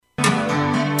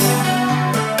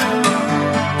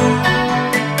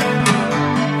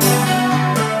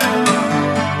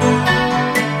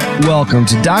welcome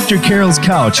to Dr. Carole's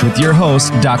Couch with your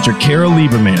host, Dr. Carole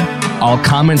Lieberman. All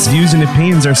comments, views, and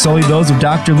opinions are solely those of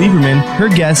Dr. Lieberman, her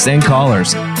guests, and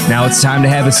callers. Now it's time to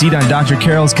have a seat on Dr.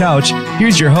 Carole's Couch.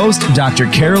 Here's your host, Dr.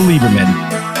 Carole Lieberman.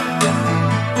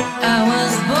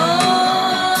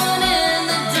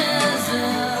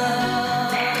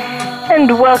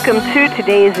 And welcome to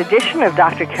today's edition of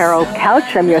Dr. Carole's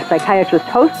Couch. I'm your psychiatrist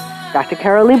host, Dr.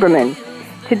 Carole Lieberman.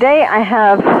 Today I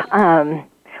have,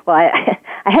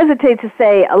 I hesitate to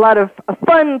say a lot of a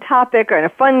fun topic or a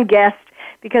fun guest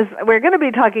because we're going to be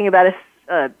talking about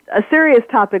a serious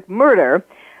topic, murder,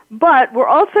 but we're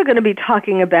also going to be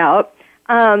talking about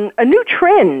a new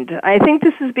trend. I think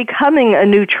this is becoming a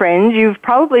new trend. You've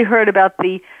probably heard about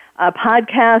the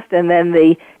podcast and then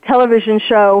the television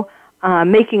show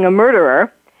Making a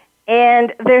Murderer,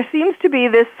 and there seems to be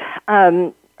this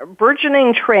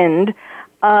burgeoning trend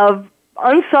of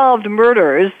unsolved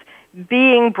murders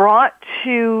being brought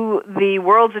to the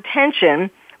world's attention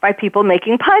by people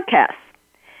making podcasts.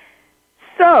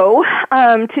 So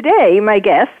today, my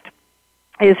guest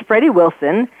is Freddie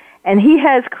Wilson, and he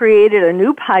has created a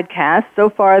new podcast. So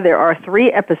far, there are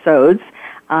 3 episodes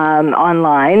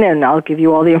online, and I'll give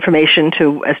you all the information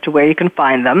as to where you can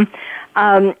find them.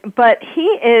 But he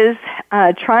is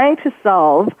trying to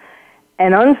solve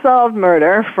an unsolved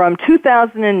murder from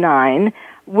 2009,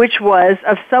 which was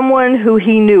of someone who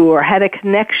he knew or had a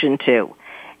connection to.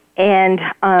 And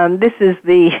this is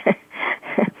the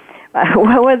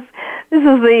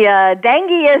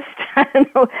dangiest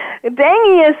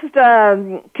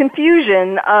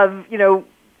confusion of,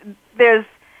 there's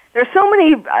so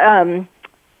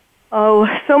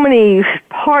many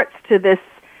parts to this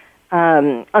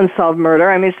unsolved murder.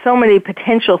 I mean, so many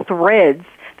potential threads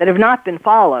that have not been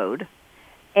followed.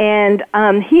 And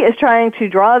he is trying to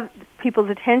draw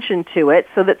people's attention to it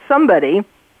so that somebody,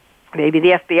 maybe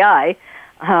the FBI,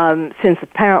 since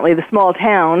apparently the small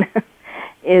town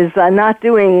has not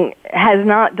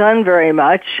done very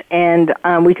much, and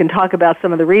we can talk about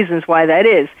some of the reasons why that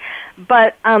is.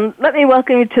 But let me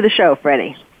welcome you to the show,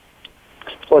 Freddie.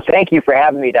 Well, thank you for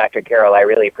having me, Dr. Carole. I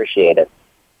really appreciate it.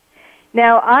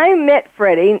 Now, I met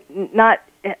Freddie, not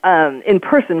in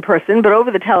person, but over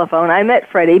the telephone. I met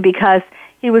Freddie because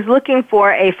he was looking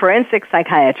for a forensic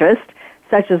psychiatrist,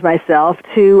 such as myself,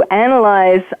 to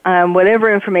analyze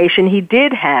whatever information he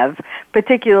did have,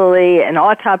 particularly an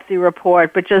autopsy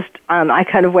report, but just I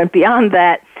kind of went beyond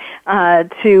that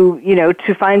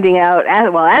to finding out,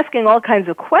 asking all kinds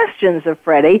of questions of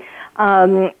Freddie,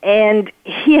 and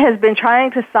he has been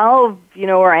trying to solve,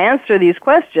 or answer these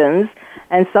questions,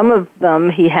 and some of them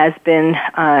he has been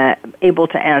able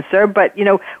to answer. But,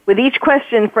 with each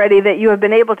question, Freddie, that you have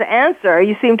been able to answer,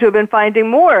 you seem to have been finding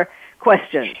more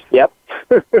questions. Yep.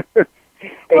 Let's start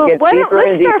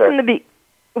from the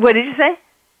What did you say?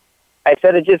 I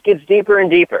said it just gets deeper and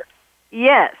deeper.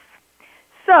 Yes.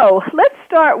 So let's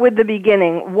start with the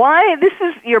beginning. Why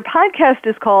your podcast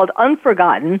is called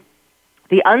Unforgotten,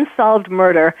 the Unsolved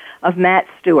Murder of Matt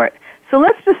Stewart. So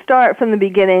let's just start from the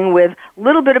beginning with a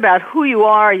little bit about who you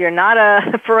are. You're not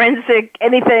a forensic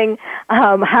anything.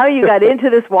 How you got into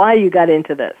this, why you got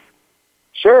into this.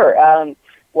 Sure.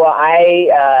 Well,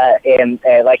 I am,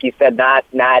 like you said, not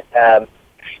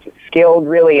skilled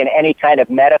really in any kind of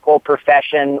medical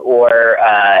profession or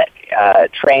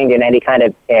trained in any kind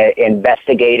of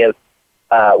investigative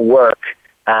work.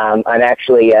 I'm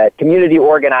actually a community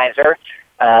organizer.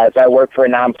 So I work for a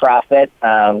nonprofit.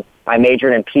 I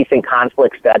majored in peace and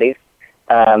conflict studies,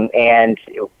 and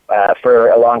for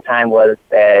a long time was,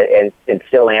 and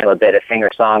still am, a bit a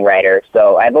singer-songwriter.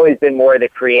 So I've always been more the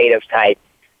creative type.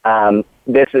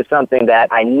 This is something that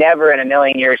I never in a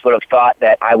million years would have thought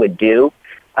that I would do.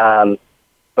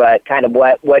 But kind of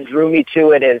what drew me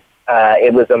to it is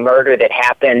it was a murder that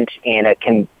happened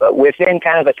within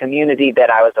kind of a community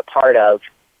that I was a part of,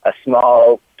 a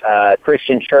small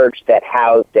Christian church that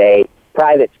housed a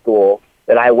private school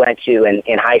that I went to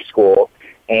in high school.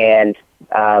 And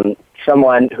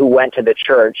someone who went to the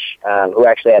church, who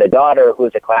actually had a daughter who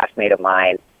was a classmate of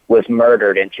mine, was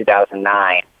murdered in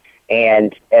 2009.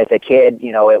 And as a kid,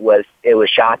 it was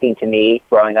shocking to me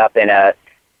growing up in an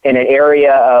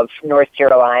area of North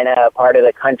Carolina, a part of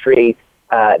the country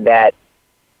that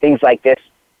things like this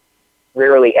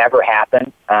rarely ever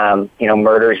happen.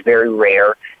 Murder is very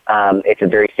rare. It's a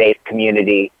very safe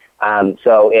community.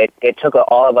 So it took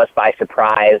all of us by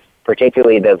surprise,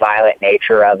 particularly the violent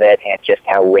nature of it and just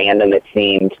how random it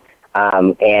seemed.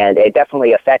 And it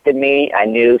definitely affected me. I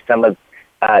knew some of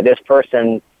this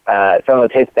person, some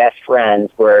of his best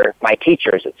friends were my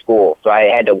teachers at school. So I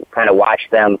had to kind of watch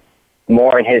them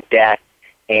mourn his death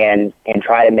and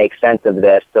try to make sense of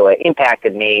this. So it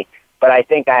impacted me but I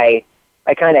think I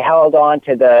kind of held on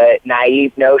to the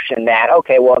naive notion that,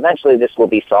 okay, well, eventually this will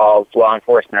be solved. Law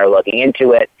enforcement are looking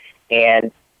into it.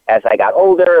 And as I got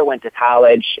older, went to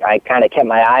college, I kind of kept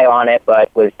my eye on it,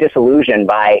 but was disillusioned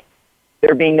by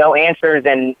there being no answers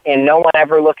and no one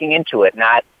ever looking into it.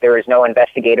 There was no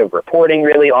investigative reporting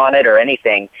really on it or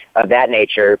anything of that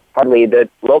nature. Hardly the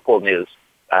local news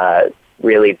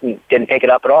really didn't pick it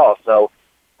up at all. So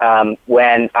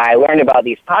when I learned about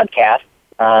these podcasts,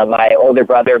 my older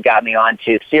brother got me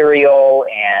onto Serial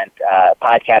and a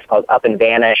podcast called Up and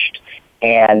Vanished,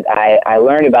 and I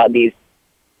learned about these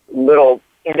little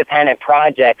independent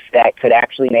projects that could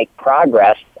actually make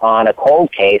progress on a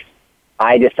cold case.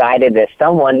 I decided that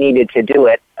someone needed to do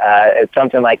it,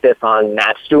 something like this on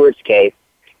Matt Stewart's case,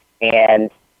 and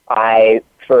I,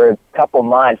 for a couple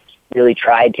months, really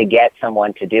tried to get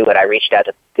someone to do it. I reached out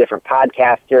to different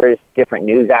podcasters, different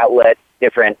news outlets,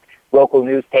 different local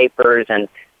newspapers, and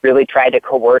really tried to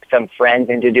coerce some friends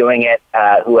into doing it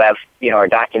who have, are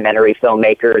documentary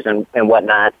filmmakers and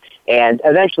whatnot. And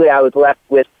eventually I was left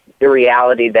with the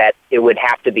reality that it would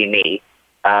have to be me.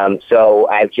 So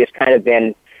I've just kind of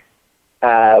been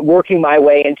working my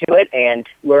way into it and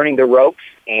learning the ropes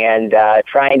and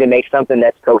trying to make something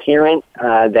that's coherent,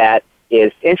 that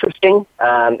is interesting,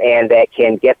 and that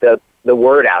can get the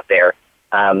word out there.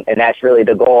 And that's really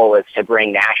the goal, is to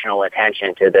bring national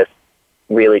attention to this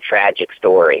really tragic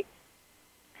story.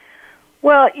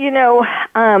 Well,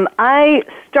 I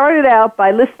started out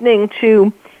by listening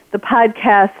to the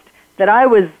podcast that I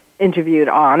was interviewed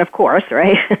on, of course,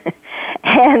 right?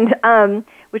 And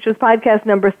which was podcast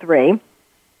number 3.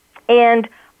 And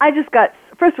I just got,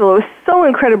 first of all, it was so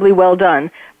incredibly well done,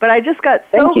 but I just got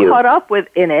so caught up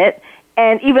in it.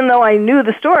 And even though I knew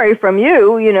the story from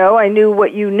you, I knew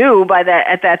what you knew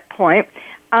at that point.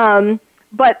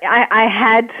 But I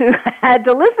had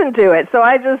to listen to it. So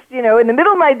I just, in the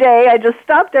middle of my day, I just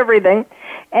stopped everything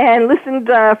and listened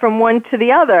from one to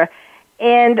the other.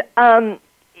 And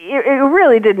it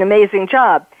really did an amazing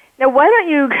job. Now, why don't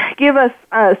you give us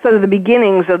sort of the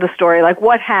beginnings of the story, like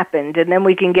what happened, and then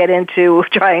we can get into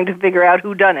trying to figure out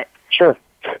who done it. Sure.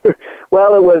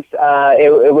 Well, it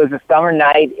was a summer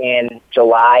night in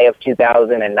July of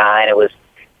 2009. It was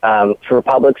for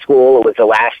public school. It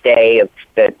was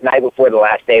the night before the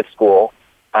last day of school,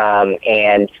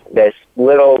 and this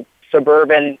little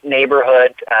suburban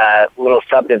neighborhood, little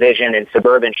subdivision in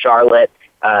suburban Charlotte,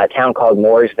 a town called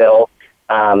Mooresville,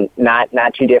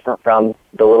 not too different from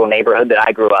the little neighborhood that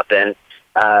I grew up in.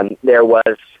 There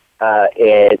was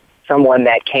someone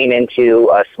that came into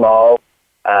a small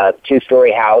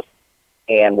 2-story house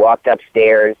and walked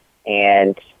upstairs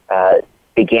and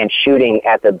began shooting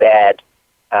at the bed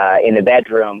in the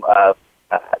bedroom of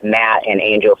Matt and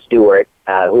Angel Stewart,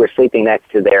 who were sleeping next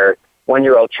to their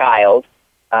 1-year-old child,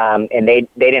 and they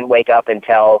didn't wake up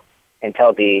until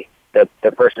the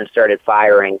person started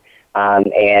firing,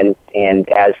 and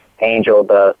as Angel,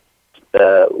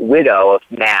 the widow of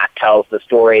Matt, tells the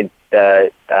story,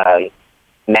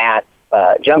 Matt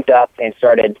jumped up and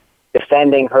started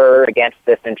defending her against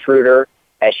this intruder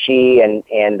as she and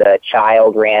the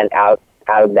child ran out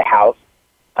of the house,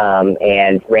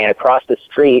 and ran across the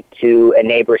street to a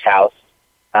neighbor's house,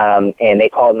 and they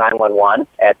called 911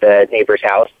 at the neighbor's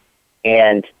house.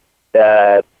 And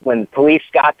when police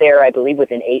got there, I believe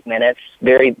within 8 minutes,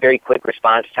 very, very quick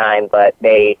response time, but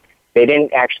they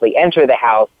didn't actually enter the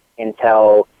house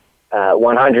until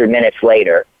 100 minutes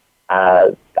later.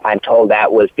 I'm told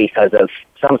that was because of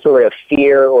some sort of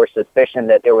fear or suspicion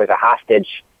that there was a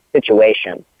hostage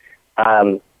situation.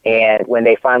 And when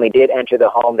they finally did enter the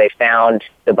home, they found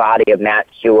the body of Matt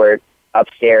Stewart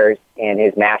upstairs in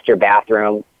his master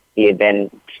bathroom. He had been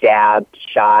stabbed,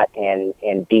 shot, and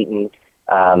beaten,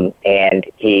 and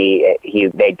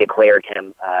they declared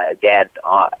him dead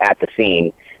at the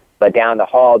scene. But down the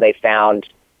hall, they found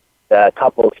the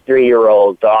couple's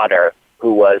 3-year-old daughter,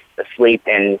 who was asleep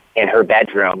in her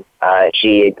bedroom.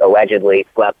 She allegedly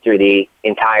slept through the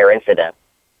entire incident.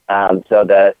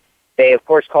 So they of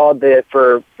course called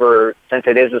since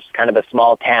it is kind of a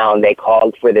small town, they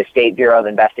called for the State Bureau of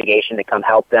Investigation to come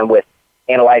help them with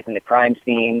analyzing the crime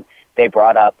scene. They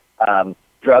brought up bomb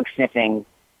sniffing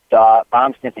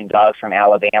dogs from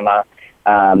Alabama,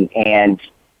 and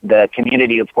the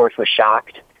community of course was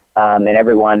shocked. And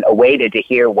everyone awaited to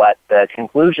hear what the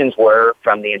conclusions were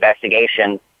from the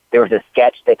investigation. There was a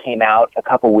sketch that came out a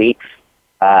couple weeks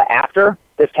after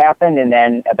this happened, and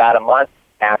then about a month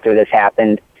after this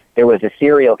happened, there was a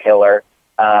serial killer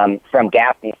from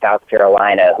Gaffney, South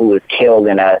Carolina, who was killed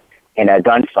in a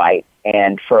gunfight.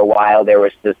 And for a while, there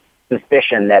was this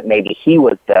suspicion that maybe he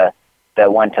was the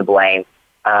one to blame.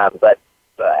 But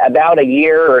about a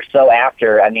year or so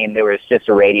after, I mean, there was just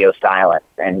a radio silence,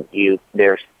 and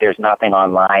there's nothing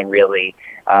online really.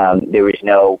 There was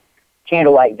no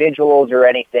candlelight vigils or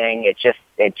anything. It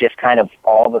just kind of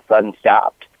all of a sudden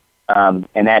stopped.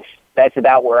 And that's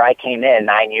about where I came in.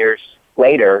 9 years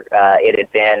later, it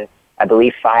had been, I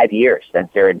believe, 5 years since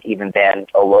there had even been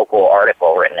a local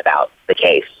article written about the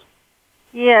case.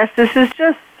 Yes, this is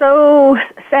just so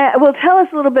sad. Well, tell us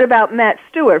a little bit about Matt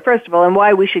Stewart, first of all, and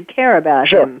why we should care about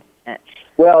him.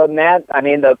 Well, Matt, I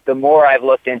mean, the more I've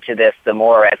looked into this, the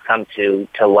more I've come to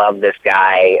love this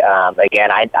guy. Again,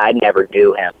 I never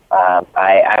knew him.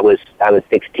 I was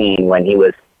 16 when he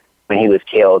was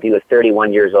killed. He was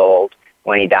 31 years old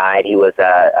when he died. He was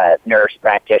a nurse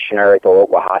practitioner at the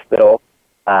local hospital.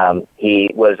 He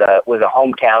was a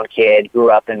hometown kid,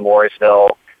 grew up in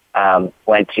Mooresville.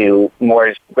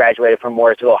 Graduated from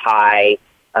Mooresville High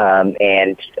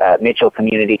and Mitchell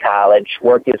Community College,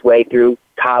 worked his way through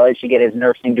college to get his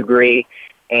nursing degree,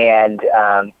 and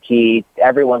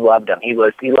everyone loved him. He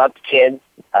loved kids.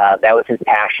 That was his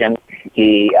passion.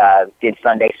 He did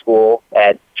Sunday school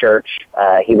at church.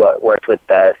 He worked with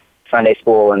the Sunday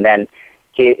school, and then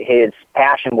his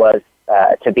passion was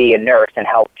to be a nurse and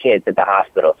help kids at the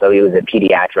hospital. So he was a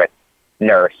pediatric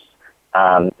nurse.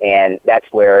 And that's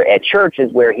where, at church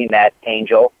is where he met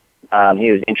Angel.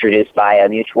 He was introduced by a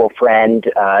mutual friend.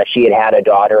 She had a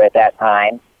daughter at that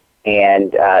time,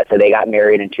 and so they got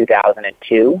married in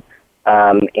 2002,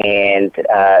 and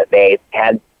they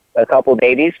had a couple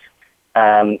babies.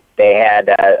 They had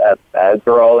a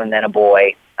girl and then a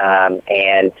boy,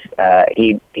 and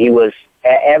he was,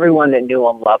 everyone that knew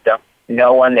him loved him.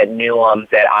 No one that knew him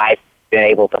that I've been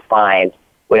able to find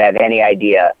would have any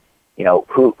idea, you know,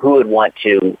 who would want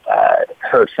to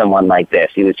hurt someone like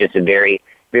this. He was just a very,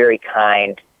 very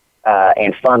kind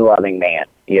and fun-loving man.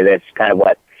 You know, that's kind of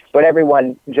what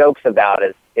everyone jokes about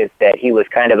is that he was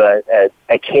kind of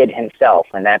a kid himself,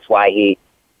 and that's why he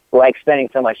liked spending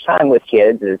so much time with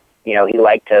kids. Is, you know, he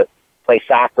liked to play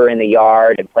soccer in the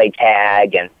yard and play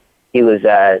tag, and he was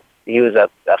a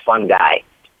fun guy.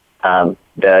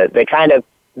 The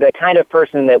kind of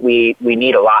person that we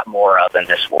need a lot more of in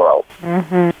this world.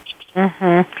 Mm-hmm.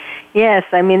 Mm-hmm. Yes,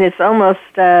 I mean, it's almost,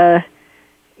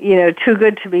 too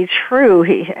good to be true.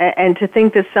 And to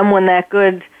think that someone that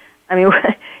good, I mean,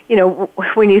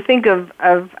 when you think of,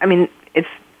 I mean, it's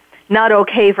not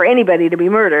okay for anybody to be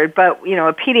murdered, but,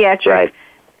 a pediatric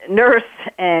nurse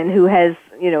and who has,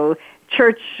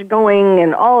 church going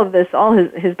and all of this, all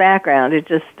his background, it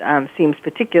just seems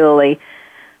particularly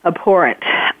abhorrent.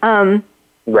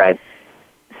 Right.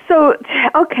 So,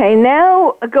 okay,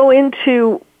 now go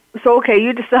into,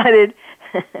 you decided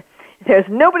there's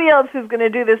nobody else who's going to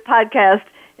do this podcast,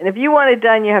 and if you want it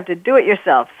done, you have to do it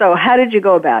yourself. So how did you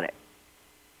go about it?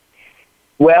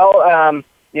 Well,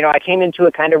 I came into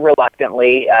it kind of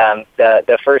reluctantly.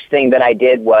 The first thing that I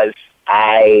did was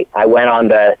I went on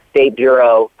the State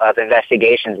Bureau of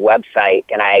Investigation's website,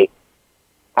 and I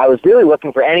was really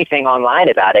looking for anything online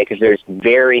about it because there's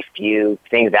very few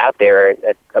things out there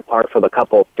apart from a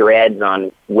couple threads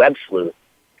on Web Sleuth.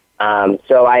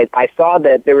 So I saw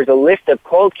that there was a list of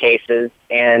cold cases,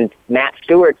 and Matt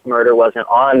Stewart's murder wasn't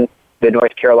on the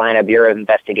North Carolina Bureau of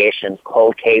Investigation's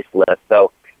cold case list.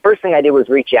 So first thing I did was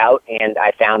reach out, and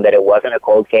I found that it wasn't a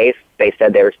cold case. They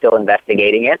said they were still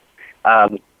investigating it.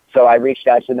 So I reached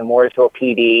out to the Mooresville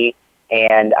PD,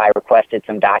 and I requested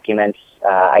some documents.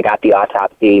 I got the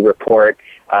autopsy report,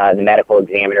 the medical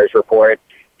examiner's report,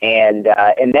 and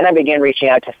then I began reaching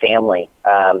out to family.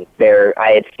 I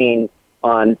had seen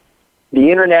on the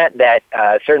internet that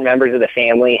certain members of the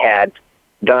family had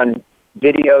done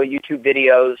YouTube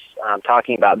videos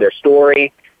talking about their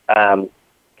story, kind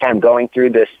of going through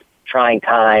this trying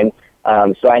time.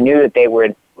 So I knew that they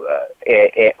would,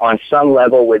 on some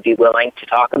level, would be willing to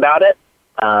talk about it.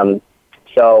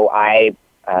 So I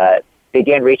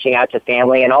began reaching out to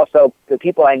family and also the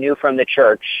people I knew from the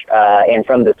church and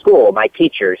from the school, my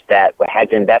teachers that had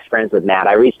been best friends with Matt.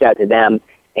 I reached out to them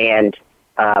and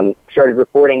started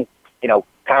recording,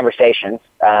 conversations.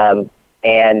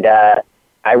 And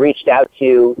I reached out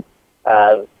to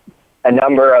a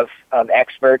number of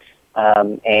experts,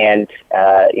 and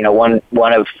one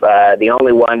of the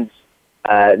only ones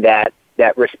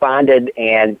that responded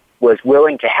and was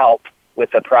willing to help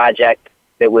with a project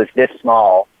that was this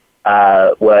small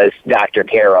was Dr.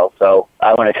 Carole. So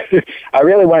I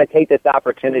really want to take this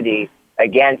opportunity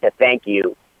again to thank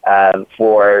you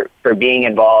for being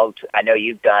involved. I know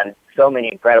you've done so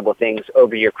many incredible things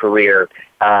over your career,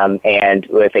 and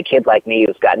with a kid like me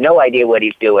who's got no idea what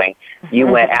he's doing, you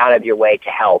went out of your way to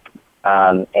help,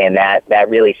 and that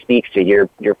really speaks to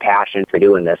your passion for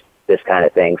doing this this kind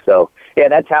of thing. So yeah,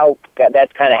 that's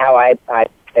kind of how I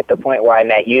at the point where I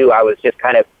met you, I was just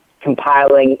kind of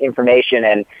compiling information,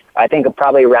 and I think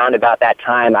probably around about that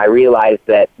time, I realized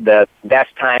that the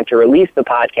best time to release the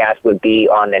podcast would be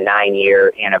on the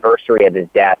 9-year anniversary of his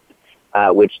death,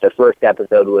 which the first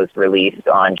episode was released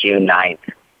on June 9th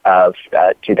of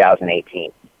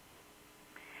 2018.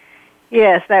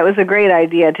 Yes, that was a great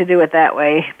idea to do it that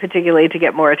way, particularly to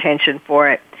get more attention for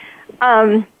it.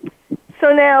 So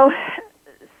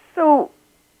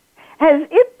has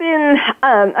it been,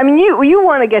 you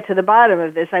want to get to the bottom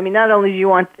of this. I mean, not only do you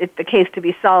want the case to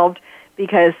be solved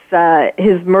because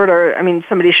his murder,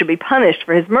 somebody should be punished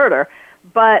for his murder,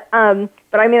 but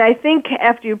I think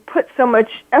after you put so much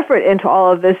effort into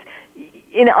all of this,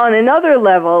 on another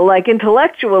level, like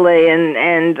intellectually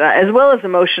and as well as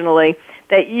emotionally,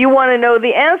 that you want to know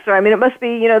the answer. It must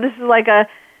be, this is like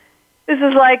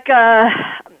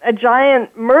a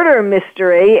giant murder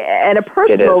mystery and a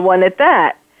personal one at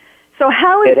that. So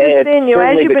how has this been,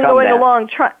 as you've been going along,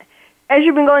 trying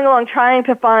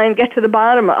to get to the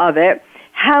bottom of it?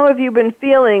 How have you been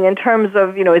feeling in terms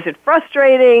of, is it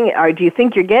frustrating, or do you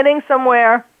think you're getting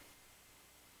somewhere?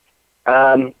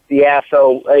 It's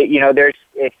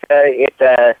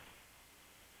a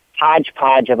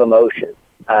hodgepodge of emotions,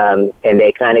 and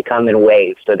they kind of come in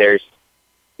waves. So there's,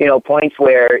 points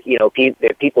where,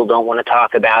 people don't want to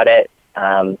talk about it,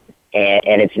 and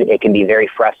it can be very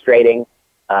frustrating.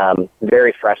 To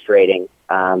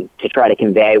try to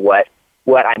convey what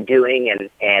I'm doing,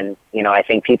 and I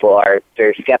think people are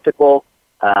very skeptical,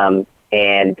 and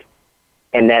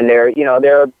then there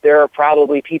are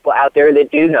probably people out there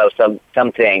that do know some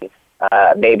things,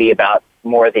 maybe about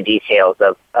more of the details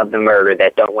of the murder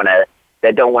that don't want to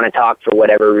talk for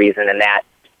whatever reason, and that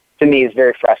to me is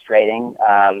very frustrating,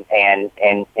 and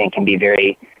can be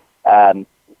very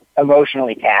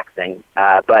emotionally taxing.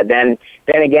 But then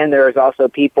again, there's also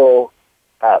people,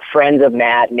 friends of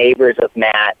Matt, neighbors of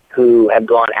Matt, who have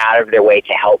gone out of their way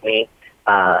to help me,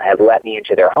 have let me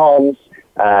into their homes,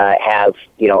 have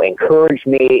encouraged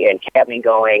me and kept me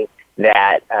going.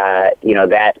 That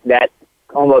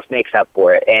almost makes up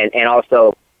for it. And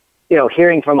also,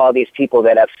 hearing from all these people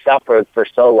that have suffered for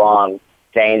so long,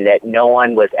 saying that no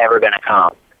one was ever going to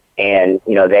come. And,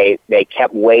 they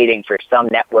kept waiting for some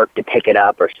network to pick it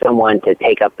up or someone to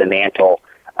take up the mantle.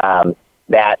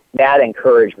 That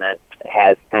encouragement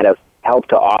has kind of helped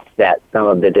to offset some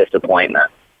of the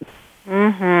disappointment.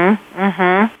 Well,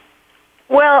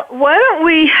 why don't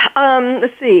we,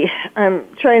 let's see, I'm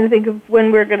trying to think of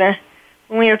when we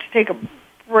have to take a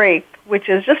break, which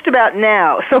is just about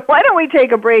now. So why don't we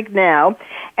take a break now?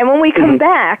 And when we come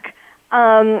back,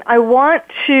 I want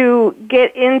to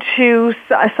get into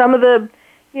some of the,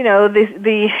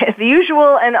 the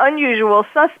usual and unusual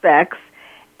suspects,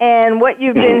 and what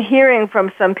you've been hearing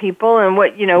from some people, and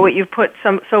what you've put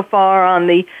so far on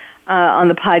the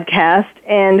podcast.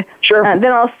 And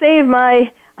then I'll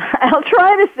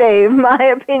try to save my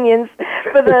opinions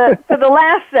for the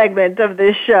last segment of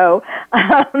this show.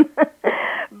 But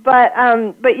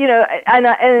and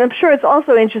I'm sure it's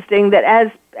also interesting that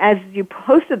as you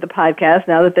posted the podcast,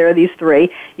 now that there are these 3,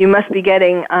 you must be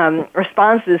getting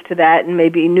responses to that and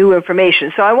maybe new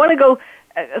information. So I want to go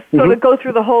sort of go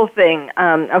through the whole thing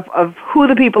of who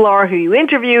the people are who you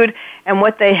interviewed and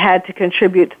what they had to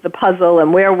contribute to the puzzle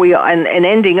and where we are and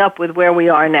ending up with where we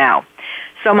are now.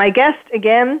 So my guest,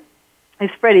 again, is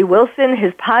Freddie Wilson.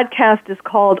 His podcast is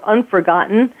called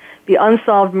Unforgotten, The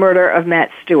Unsolved Murder of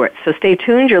Matt Stewart. So stay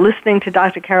tuned. You're listening to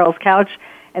Dr. Carole's Couch,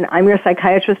 and I'm your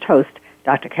psychiatrist host,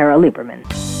 Dr. Carole Lieberman.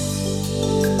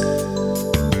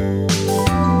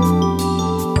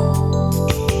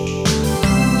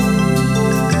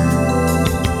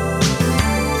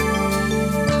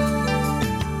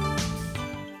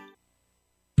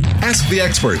 Ask the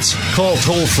experts. Call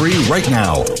toll-free right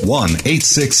now,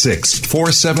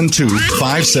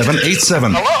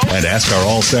 1-866-472-5787. And ask our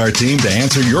all-star team to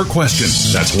answer your question.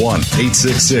 That's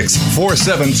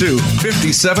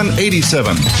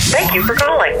 1-866-472-5787. Thank you for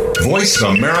calling.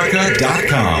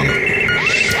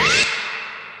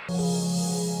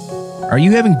 VoiceAmerica.com. Are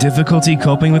you having difficulty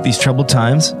coping with these troubled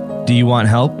times? Do you want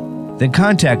help? Then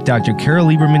contact Dr. Carole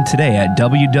Lieberman today at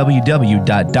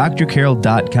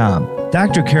www.drcarole.com.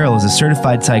 Dr. Carole is a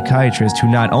certified psychiatrist who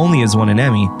not only has won an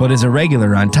Emmy, but is a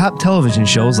regular on top television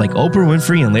shows like Oprah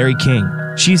Winfrey and Larry King.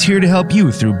 She's here to help you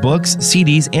through books,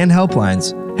 CDs, and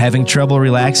helplines. Having trouble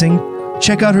relaxing?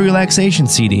 Check out her relaxation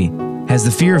CD. Has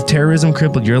the fear of terrorism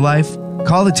crippled your life?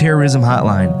 Call the terrorism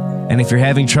hotline. And if you're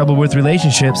having trouble with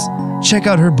relationships, check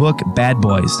out her book, Bad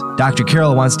Boys. Dr.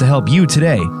 Carole wants to help you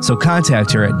today, so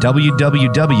contact her at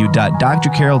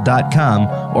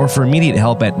www.drcarole.com or for immediate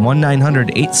help at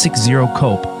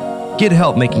 1-900-860-COPE. Get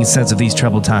help making sense of these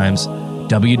troubled times.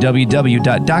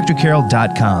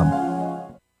 www.drcarole.com.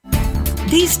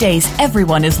 These days,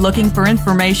 everyone is looking for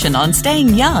information on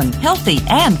staying young, healthy,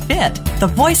 and fit. The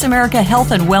Voice America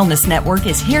Health and Wellness Network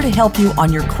is here to help you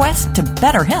on your quest to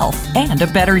better health and a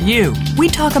better you. We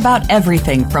talk about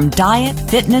everything from diet,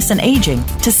 fitness, and aging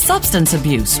to substance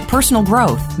abuse, personal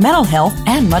growth, mental health,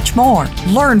 and much more.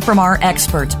 Learn from our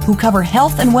experts who cover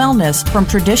health and wellness from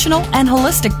traditional and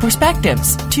holistic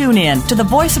perspectives. Tune in to the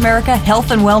Voice America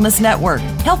Health and Wellness Network.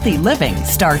 Healthy living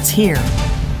starts here.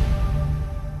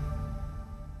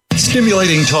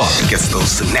 Stimulating talk. It gets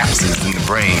those synapses in the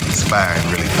brain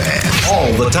firing really fast.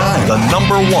 All the time. The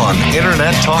 #1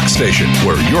 internet talk station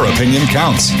where your opinion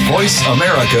counts.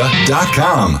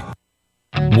 VoiceAmerica.com.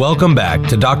 Welcome back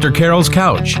to Dr. Carole's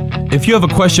Couch. If you have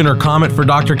a question or comment for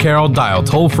Dr. Carole, dial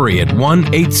toll free at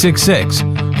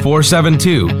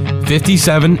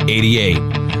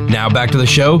 1-866-472-5788. Now back to the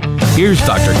show. Here's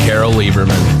Dr. Carole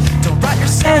Lieberman.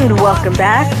 And welcome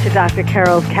back to Dr.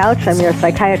 Carole's Couch. I'm your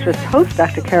psychiatrist host,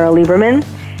 Dr. Carole Lieberman.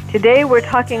 Today we're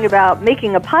talking about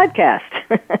making a podcast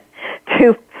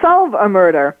to solve a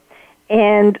murder.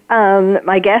 And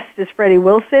my guest is Freddie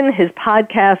Wilson. His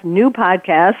new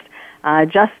podcast,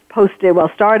 just posted,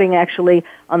 starting actually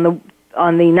on the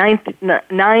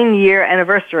 9-year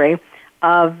anniversary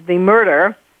of the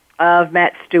murder of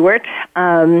Matt Stewart,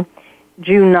 June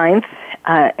 9th,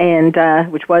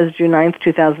 which was June 9th,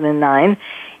 2009.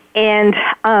 And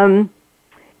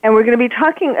we're going to be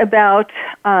talking about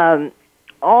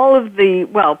all of the,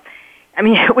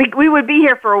 we would be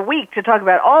here for a week to talk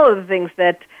about all of the things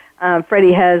that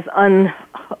Freddie has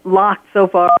unlocked so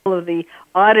far, all of the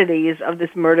oddities of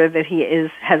this murder that he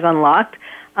has unlocked.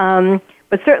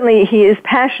 But certainly he is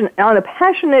on a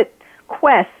passionate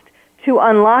quest to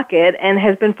unlock it and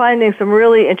has been finding some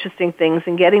really interesting things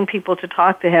and getting people to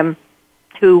talk to him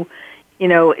who,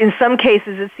 in some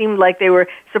cases it seemed like they were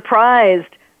surprised,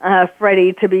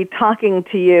 Freddie, to be talking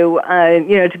to you,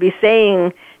 to be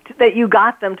saying that you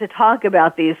got them to talk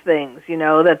about these things,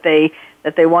 that they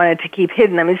wanted to keep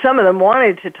hidden. I mean, some of them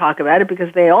wanted to talk about it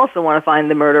because they also want to find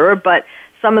the murderer, but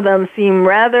some of them seem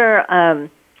rather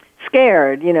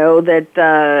scared, that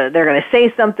they're going to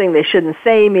say something they shouldn't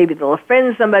say. Maybe they'll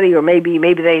offend somebody, or maybe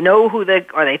they know or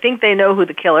they think they know who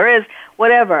the killer is,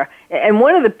 whatever. And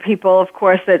one of the people, of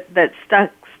course, that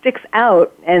sticks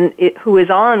out and who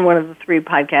is on one of the 3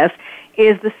 podcasts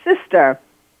is the sister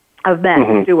of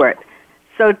Matt Stewart.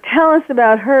 So tell us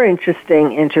about her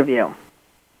interesting interview.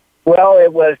 Well,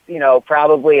 it was,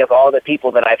 probably of all the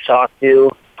people that I've talked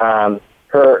to,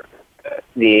 her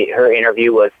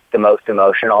interview was the most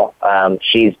emotional.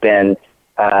 She's been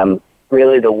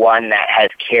really the one that has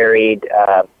carried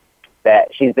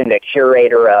that. She's been the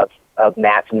curator of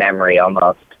Matt's memory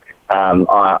almost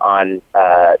on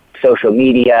social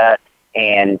media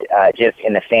and just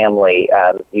in the family.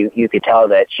 You could tell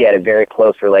that she had a very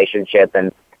close relationship,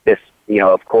 and this,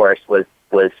 of course, was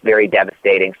very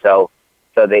devastating. So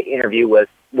the interview was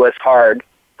hard.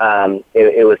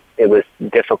 It was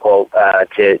difficult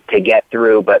to get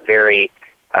through, but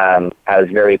I was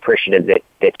very appreciative that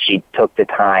she took the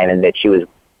time and that she was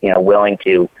willing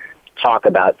to talk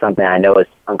about something I know is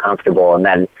uncomfortable. And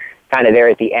then kind of there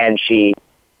at the end, she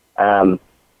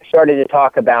started to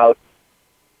talk about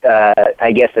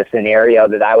I guess a scenario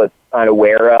that I was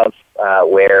unaware of,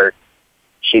 where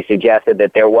she suggested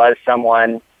that there was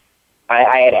someone.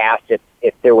 I had asked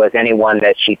if there was anyone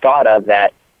that she thought of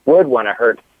that would want to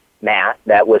hurt Matt,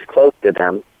 that was close to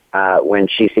them, when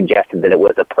she suggested that it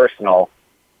was a personal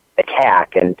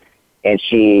attack, and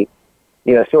she,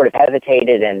 sort of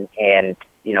hesitated and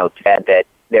said that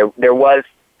there was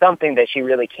something that she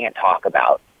really can't talk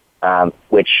about,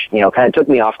 which kind of took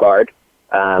me off guard,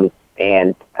 and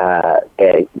at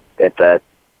the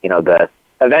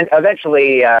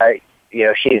eventually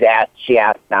she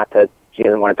asked not to. She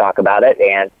doesn't want to talk about it,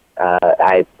 and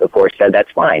I of course said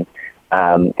that's fine.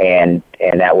 And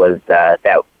that was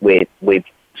that we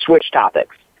switched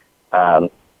topics. So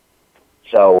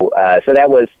that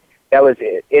was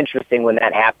interesting when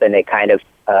that happened. It kind of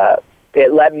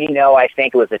it let me know. I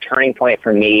think it was a turning point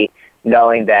for me,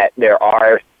 knowing that there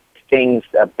are things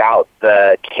about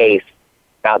the case,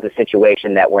 about the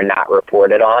situation that were not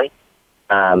reported on,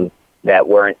 that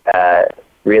weren't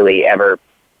really ever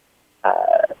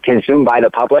consumed by the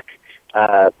public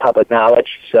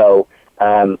knowledge. So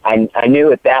I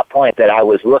knew at that point that I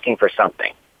was looking for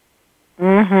something.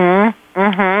 Mm-hmm.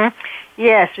 Mm-hmm.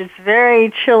 Yes, it's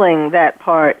very chilling, that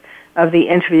part of the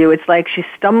interview. It's like she's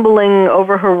stumbling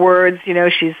over her words. You know,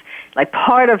 she's like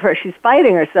part of her, she's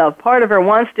fighting herself. Part of her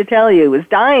wants to tell you, is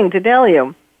dying to tell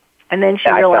you. And then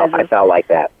she realizes... I felt like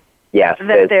that. Yes,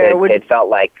 it felt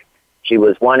like she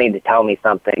was wanting to tell me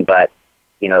something, but,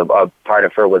 you know, a part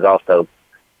of her was also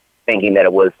thinking that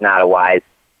it was not a wise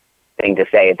thing to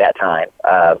say at that time.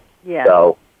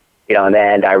 So, you know, in the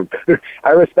end,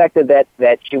 I respected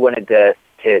that she wanted to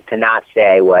not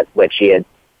say what she had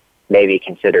maybe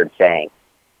considered saying.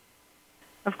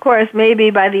 Of course, maybe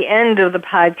by the end of the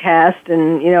podcast,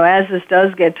 and, you know, as this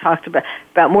does get talked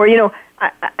about more, you know,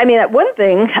 I mean, one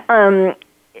thing,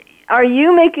 are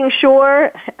you making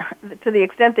sure, to the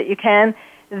extent that you can,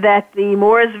 that the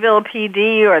Mooresville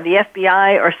PD or the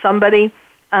FBI or somebody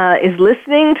is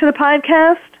listening to the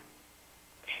podcast?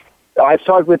 I've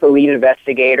talked with the lead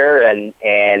investigator, and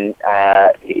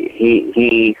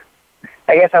he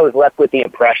I guess I was left with the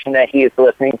impression that he is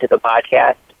listening to the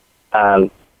podcast. I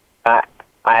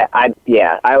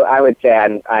would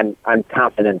say I'm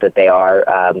confident that they are,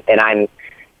 and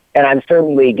I'm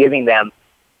certainly giving them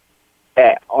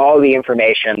all the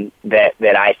information that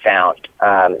I found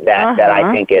that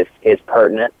I think is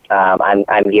pertinent.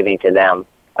 I'm giving to them.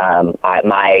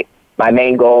 My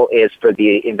main goal is for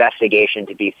the investigation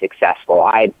to be successful.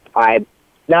 I'm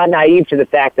not naive to the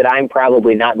fact that I'm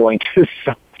probably not going to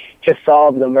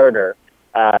solve the murder,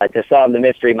 to solve the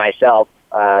mystery myself.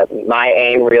 My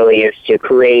aim really is to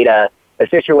create a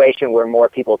situation where more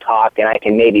people talk, and I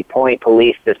can maybe point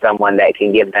police to someone that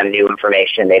can give them new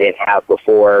information they didn't have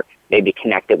before, maybe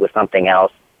connect it with something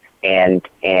else, and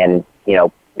you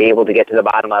know, be able to get to the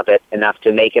bottom of it enough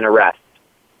to make an arrest.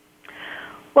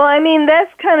 Well, I mean,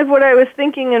 that's kind of what I was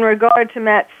thinking in regard to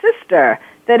Matt's sister,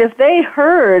 that if they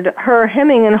heard her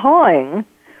hemming and hawing,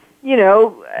 you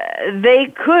know, they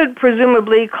could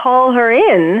presumably call her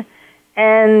in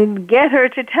and get her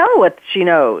to tell what she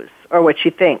knows or what she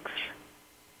thinks.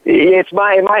 It's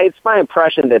my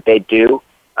impression that they do.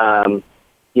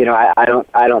 You know, I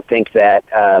don't think that.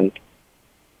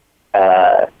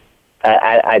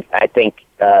 I think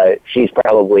she was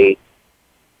probably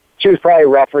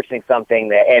referencing something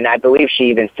that, and I believe she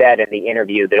even said in the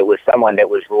interview that it was someone that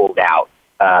was ruled out.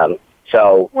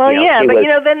 Well, you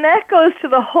know, then that goes to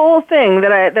the whole thing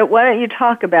that why don't you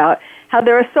talk about how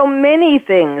there are so many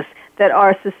things that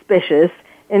are suspicious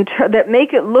that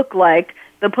make it look like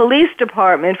the police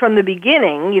department from the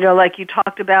beginning, you know, like you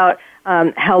talked about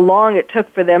how long it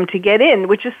took for them to get in,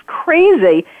 which is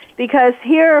crazy because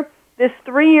here this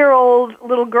 3-year-old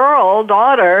little girl,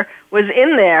 daughter, was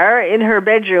in there in her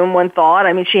bedroom, one thought.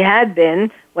 I mean, she had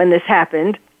been when this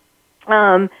happened.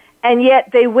 And yet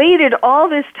they waited all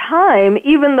this time,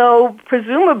 even though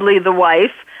presumably the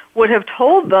wife would have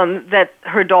told them that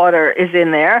her daughter is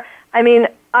in there. I mean,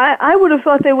 I would have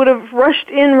thought they would have rushed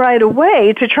in right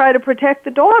away to try to protect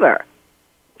the daughter.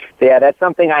 Yeah, that's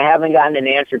something I haven't gotten an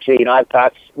answer to. You know, I've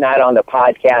talked not on the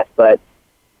podcast, but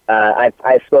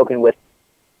I've spoken with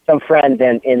some friends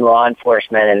in law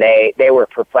enforcement, and they were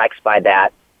perplexed by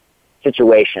that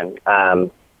situation.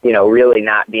 You know, really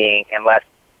not being, unless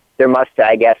there must,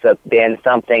 I guess, have been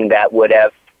something that would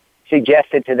have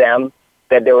suggested to them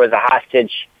that there was a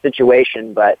hostage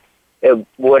situation, but it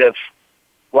would have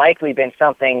likely been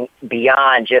something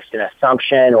beyond just an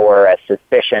assumption or a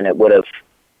suspicion.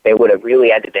 They would have really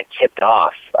had to have been tipped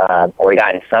off or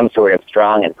gotten some sort of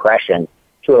strong impression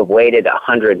to have waited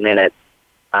 100 minutes.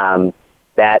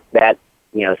 That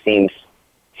you know seems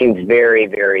very,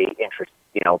 very interesting.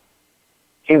 You know,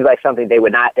 seems like something they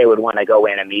would want to go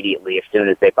in immediately as soon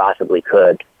as they possibly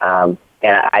could. And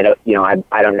I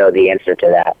don't know the answer to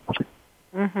that.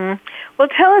 Mm-hmm. Well,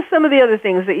 tell us some of the other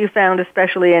things that you found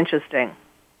especially interesting.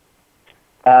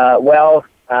 There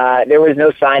was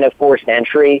no sign of forced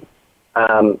entry,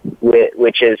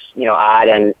 which is, you know, odd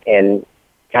in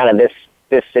kind of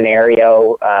this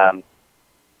scenario.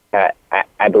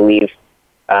 I believe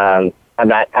I'm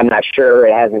not sure.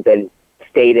 It hasn't been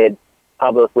stated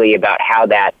publicly about how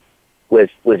that was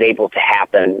able to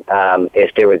happen.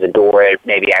 If there was a door, it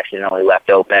maybe accidentally left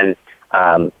open,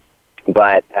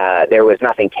 but there was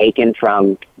nothing taken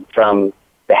from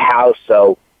the house.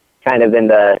 So, kind of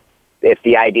if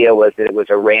the idea was that it was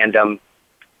a random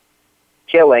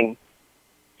killing,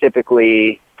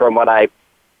 typically, from what I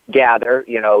gather,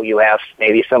 you know, you have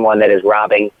maybe someone that is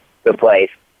robbing the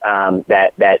place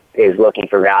that is looking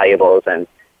for valuables, and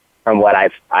from what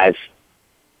I've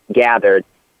gathered,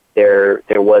 there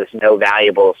was no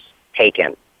valuables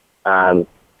taken.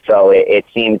 So it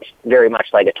seemed very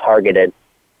much like a targeted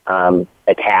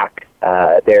attack.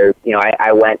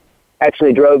 I went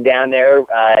actually drove down there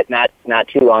not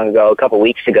too long ago, a couple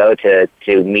weeks ago, to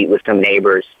meet with some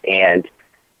neighbors, and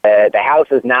the house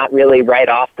is not really right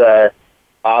off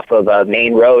of a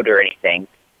main road or anything.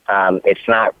 It's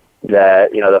not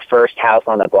the first house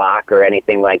on the block or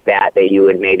anything like that you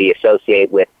would maybe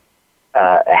associate with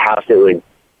a house that would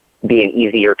be an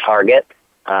easier target.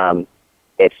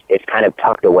 It's kind of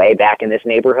tucked away back in this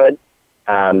neighborhood.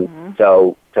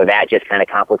 So that just kind of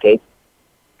complicates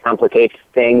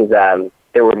things.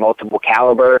 There were multiple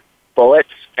caliber bullets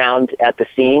found at the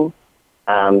scene,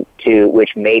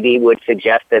 which maybe would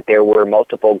suggest that there were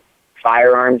multiple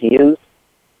firearms used.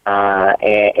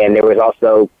 And there was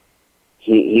also,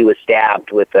 he was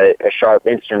stabbed with a sharp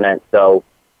instrument, so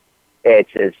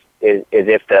it's as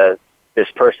if this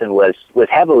person was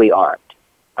heavily armed,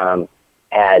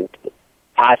 had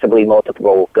possibly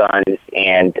multiple guns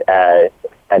and a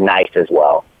knife as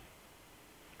well.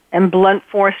 And blunt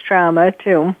force trauma,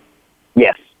 too.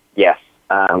 Yes.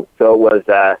 So it was,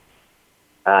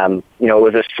 it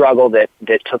was a struggle that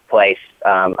took place,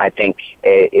 I think,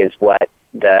 is what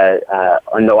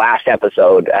on the last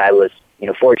episode, I was,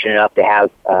 fortunate enough to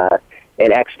have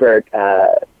an expert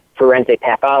forensic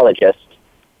pathologist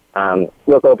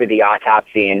look over the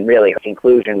autopsy, and really her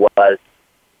conclusion was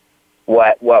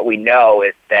what we know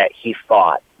is that he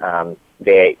fought.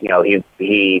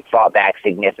 He fought back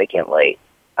significantly,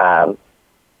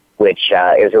 which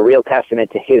is a real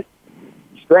testament to his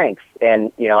strength.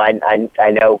 And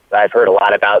I know I've heard a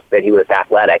lot about that he was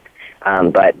athletic,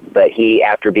 but he,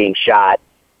 after being shot,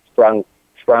 sprung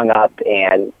up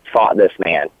and fought this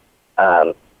man,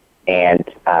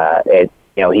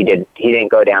 he didn't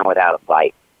go down without a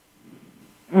fight.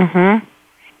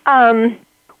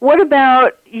 What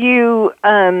about you?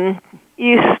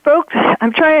 You spoke.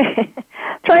 I'm trying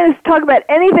to talk about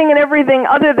anything and everything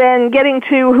other than getting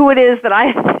to who it is that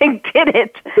I think did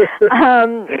it.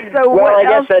 I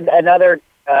guess another,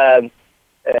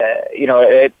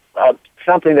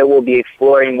 something that we'll be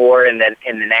exploring more in the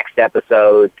next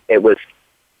episode. It was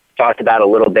talked about a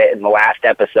little bit in the last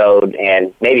episode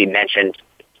and maybe mentioned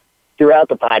throughout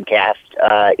the podcast,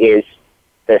 is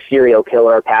the serial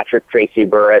killer Patrick Tracy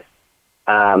Burris.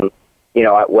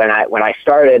 When I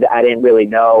started, I didn't really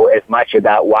know as much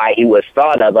about why he was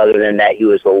thought of, other than that he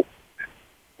was,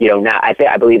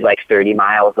 I believe like 30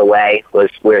 miles away was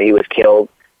where he was killed.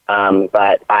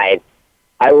 But I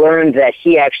learned that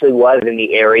he actually was in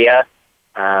the area,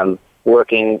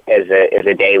 working as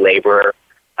a day laborer.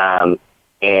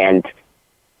 And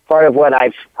part of what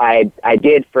I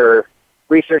did for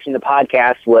researching the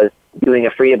podcast was doing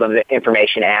a Freedom of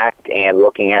Information Act and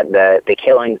looking at the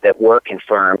killings that were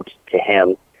confirmed to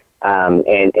him,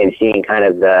 and seeing kind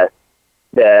of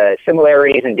the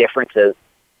similarities and differences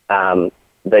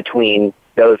between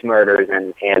those murders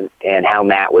and how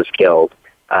Matt was killed.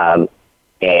 And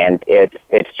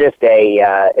it's just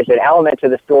it's an element to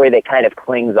the story that kind of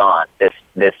clings on,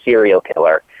 this serial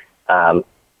killer.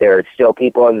 There are still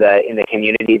people in the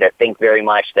community that think very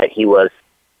much that he was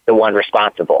the one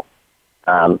responsible.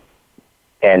 And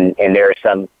there are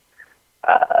some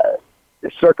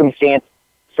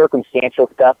circumstantial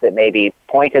stuff that maybe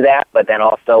point to that, but then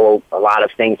also a lot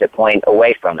of things that point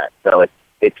away from it. So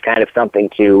it's kind of something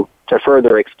to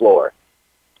further explore.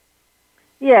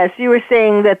 Yes, you were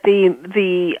saying that the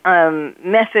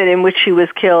method in which he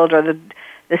was killed, or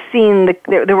the scene,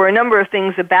 there were a number of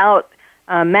things about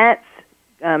Matt's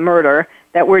murder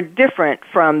that were different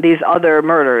from these other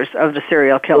murders of the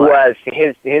serial killer. It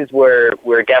was. His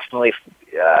were definitely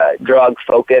drug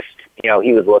focused.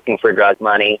 He was looking for drug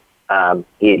money.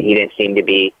 He didn't seem to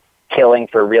be killing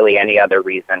for really any other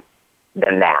reason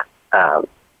than that.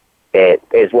 It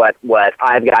is what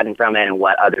I've gotten from it and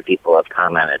what other people have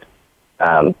commented.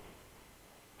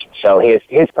 So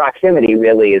his proximity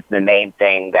really is the main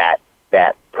thing that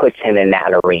puts him in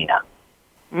that arena.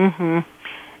 Mm-hmm.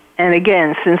 And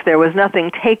again, since there was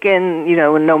nothing taken,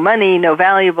 no money, no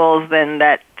valuables, then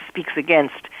that speaks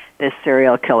against this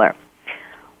serial killer.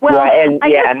 Well, right,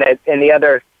 and the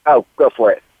other. Oh, go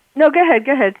for it. No, go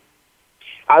ahead.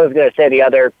 I was going to say the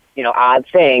other, odd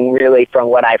thing, really, from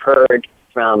what I've heard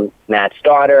from Matt's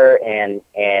daughter and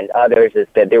others, is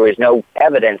that there was no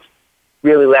evidence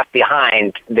really left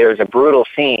behind. There's a brutal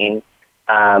scene,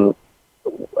 where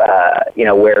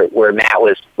Matt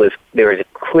was there was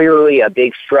clearly a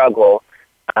big struggle,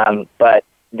 but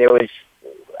there was,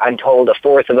 I'm told, a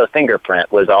fourth of a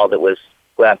fingerprint was all that was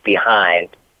left behind.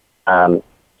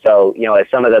 So, as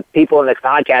some of the people in the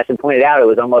podcast had pointed out, it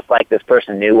was almost like this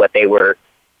person knew what they were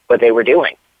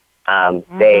doing.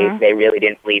 They really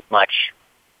didn't leave much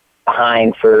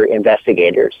behind for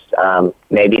investigators.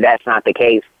 Maybe that's not the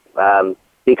case.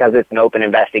 because it's an open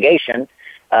investigation,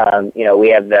 we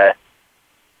have the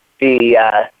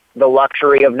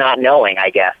luxury of not knowing, I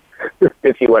guess,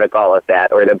 if you want to call it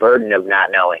that, or the burden of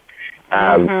not knowing.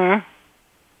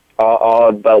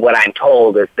 But what I'm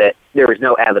told is that there was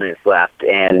no evidence left,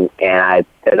 and as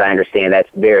I understand, that's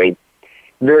very,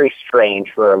 very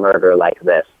strange for a murder like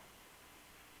this.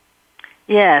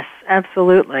 Yes,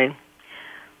 absolutely.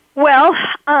 Well,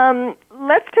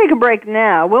 let's take a break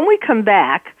now. When we come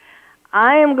back,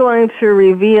 I am going to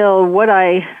reveal what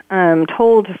I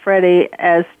told to Freddie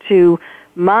as to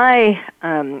my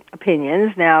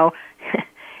opinions. Now,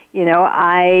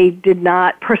 I did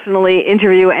not personally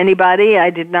interview anybody.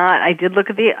 I did look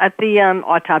at the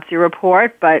autopsy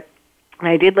report, but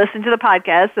I did listen to the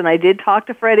podcast, and I did talk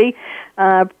to Freddie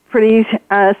pretty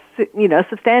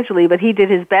substantially. But he did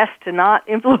his best to not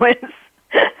influence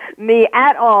me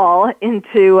at all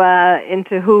into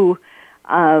who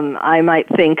I might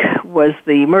think was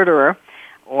the murderer,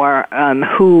 or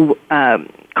who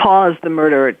caused the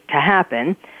murder to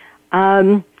happen.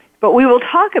 But we will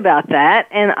talk about that,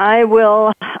 and I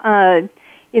will,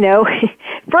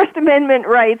 First Amendment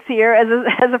rights here.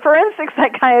 As a forensic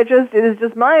psychiatrist, it is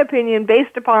just my opinion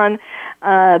based upon,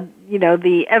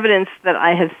 the evidence that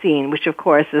I have seen, which of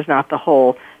course is not the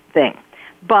whole thing.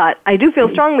 But I do feel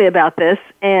strongly about this,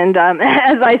 and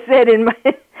as I said in my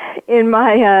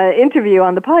interview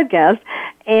on the podcast,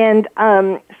 and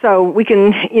so we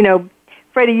can,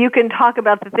 Freddie, you can talk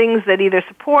about the things that either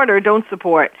support or don't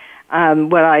support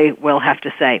what I will have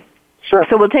to say. Sure.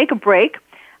 So we'll take a break.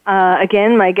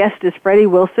 Again, my guest is Freddie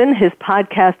Wilson. His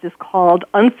podcast is called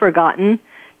Unforgotten,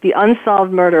 The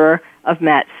Unsolved Murder of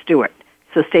Matt Stewart.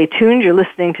 So stay tuned. You're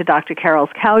listening to Dr. Carole's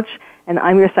Couch, and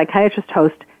I'm your psychiatrist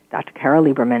host, Dr. Carole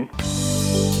Lieberman.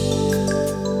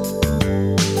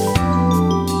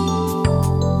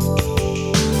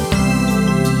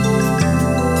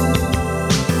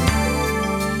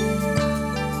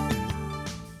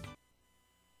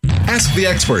 Ask the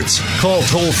experts. Call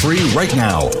toll-free right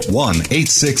now,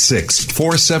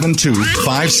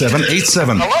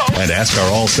 1-866-472-5787. And ask our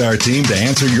All-Star team to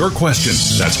answer your question.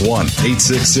 That's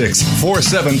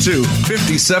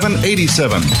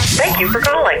 1-866-472-5787. Thank you for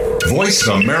calling.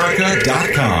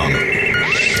 VoiceAmerica.com.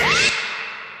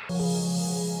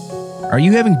 Are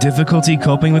you having difficulty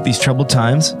coping with these troubled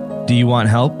times? Do you want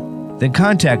help? Then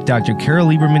contact Dr. Carole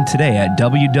Lieberman today at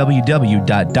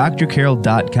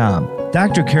www.drcarole.com.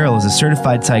 Dr. Carole is a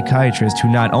certified psychiatrist who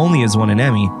not only has won an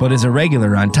Emmy, but is a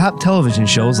regular on top television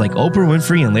shows like Oprah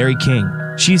Winfrey and Larry King.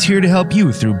 She's here to help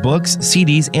you through books,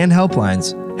 CDs, and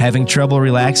helplines. Having trouble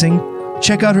relaxing?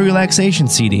 Check out her relaxation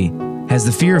CD. Has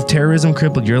the fear of terrorism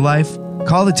crippled your life?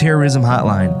 Call the terrorism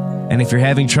hotline. And if you're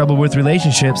having trouble with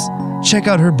relationships, check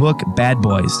out her book, Bad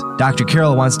Boys. Dr.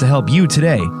 Carole wants to help you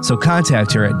today, so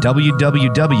contact her at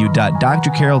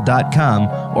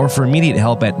www.drcarole.com or for immediate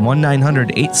help at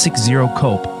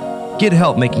 1-900-860-COPE. Get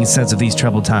help making sense of these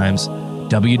troubled times.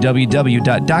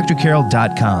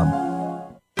 www.drcarole.com.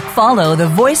 Follow the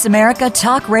Voice America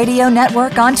Talk Radio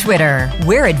Network on Twitter.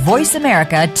 We're at Voice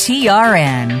America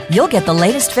TRN. You'll get the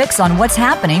latest fix on what's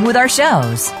happening with our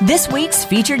shows, this week's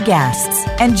featured guests,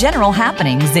 and general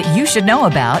happenings that you should know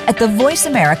about at the Voice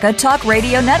America Talk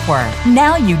Radio Network.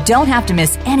 Now you don't have to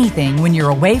miss anything when you're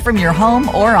away from your home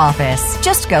or office.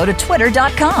 Just go to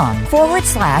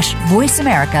twitter.com/Voice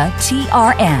America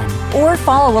TRN or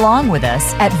follow along with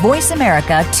us at Voice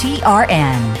America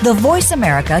TRN, the Voice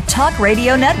America Talk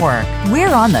Radio Network.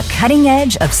 We're on the cutting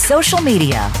edge of social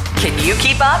media. Can you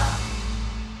keep up?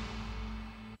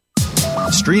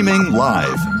 Streaming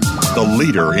live. The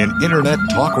leader in Internet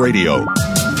talk radio.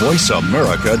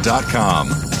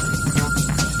 VoiceAmerica.com.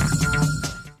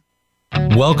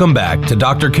 Welcome back to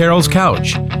Dr. Carole's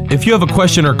Couch. If you have a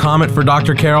question or comment for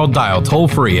Dr. Carole, dial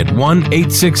toll-free at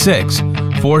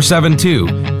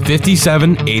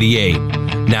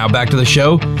 1-866-472-5788. Now back to the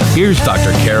show. Here's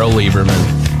Dr. Carole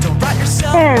Lieberman.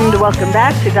 And welcome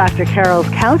back to Dr. Carole's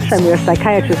Couch. I'm your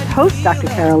psychiatrist host, Dr.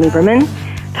 Carole Lieberman,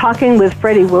 talking with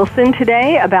Freddie Wilson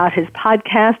today about his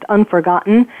podcast,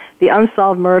 Unforgotten, The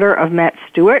Unsolved Murder of Matt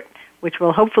Stewart, which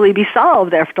will hopefully be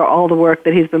solved after all the work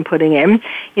that he's been putting in.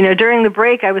 During the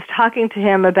break, I was talking to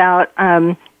him about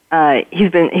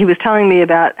he was telling me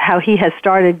about how he has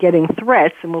started getting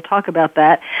threats, and we'll talk about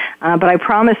that. But I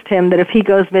promised him that if he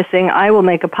goes missing, I will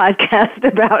make a podcast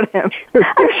about him.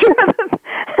 I'm sure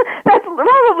that's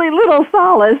probably little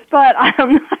solace, but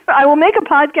I will make a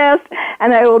podcast,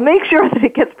 and I will make sure that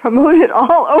it gets promoted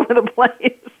all over the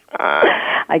place.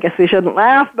 I guess we shouldn't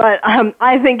laugh, but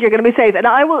I think you're going to be safe. And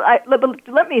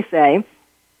let me say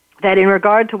that in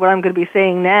regard to what I'm going to be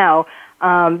saying now,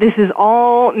 This is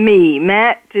all me.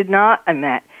 Freddie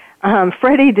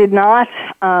did not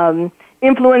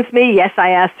influence me. Yes,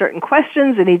 I asked certain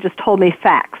questions, and he just told me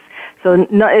facts. So,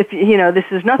 this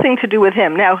is nothing to do with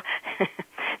him. Now,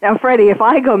 Freddie, if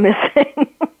I go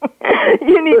missing,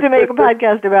 you need to make a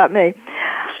podcast about me.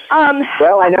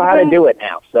 Well, I know how to do it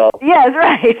now. So yes,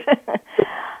 right.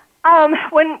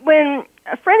 When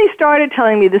Freddie started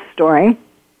telling me this story,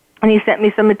 and he sent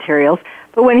me some materials,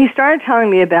 but when he started telling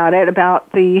me about it,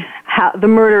 about the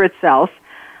murder itself,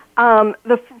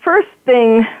 the first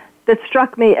thing that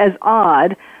struck me as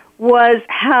odd was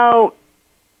how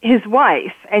his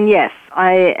wife, and yes,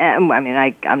 I'm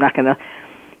not going to.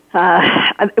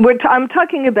 I'm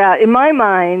talking about, in my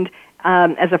mind,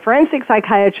 as a forensic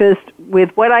psychiatrist,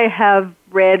 with what I have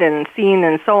read and seen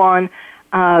and so on,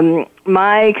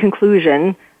 my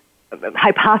conclusion,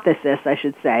 hypothesis, I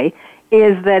should say,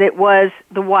 is that it was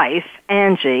the wife,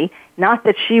 Angie, not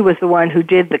that she was the one who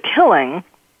did the killing,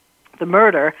 the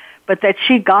murder, but that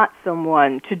she got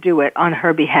someone to do it on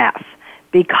her behalf.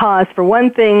 Because for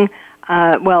one thing,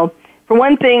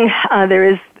 there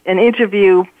is an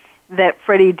interview that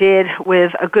Freddie did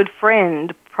with a good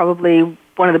friend, probably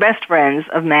one of the best friends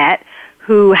of Matt,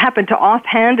 who happened to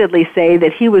offhandedly say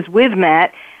that he was with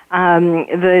Matt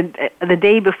the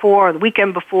day before, the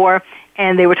weekend before,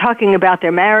 and they were talking about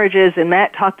their marriages, and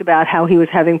Matt talked about how he was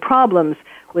having problems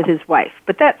with his wife.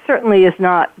 But that certainly is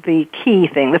not the key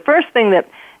thing. The first thing that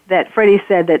Freddie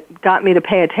said that got me to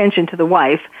pay attention to the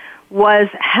wife was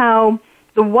how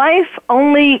the wife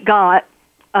only got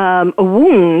a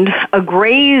wound, a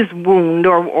graze wound,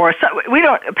 or so, we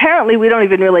don't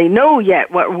even really know yet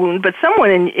what wound, but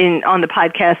someone on the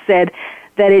podcast said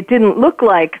that it didn't look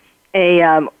like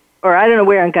or I don't know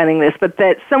where I'm getting this, but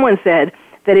that someone said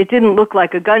that it didn't look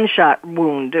like a gunshot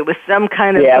wound. It was some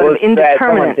kind of, indeterminate.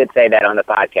 Someone did say that on the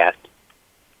podcast.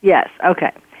 Yes,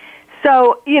 okay.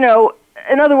 So,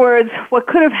 in other words, what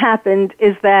could have happened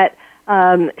is that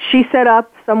she set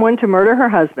up someone to murder her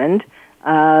husband.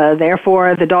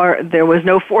 Therefore, there was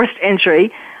no forced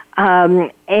entry,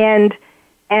 and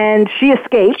she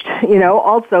escaped.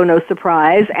 Also no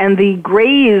surprise. And the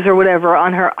graze or whatever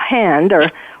on her hand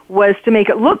was to make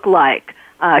it look like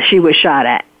she was shot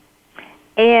at.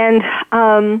 And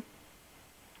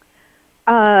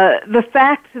the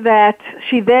fact that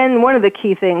she then, one of the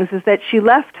key things is that she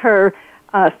left her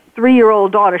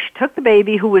 3-year-old daughter. She took the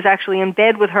baby, who was actually in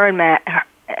bed with her and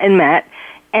Matt,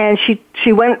 and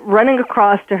she went running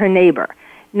across to her neighbor.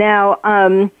 Now,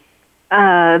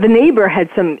 the neighbor had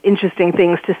some interesting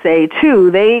things to say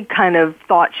too. They kind of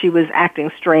thought she was acting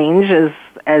strange as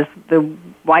the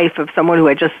wife of someone who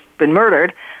had just been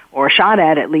murdered, or shot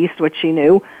at least, what she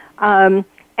knew. And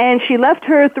she left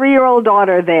her 3-year-old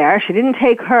daughter there. She didn't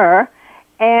take her.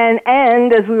 And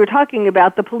as we were talking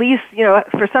about, the police,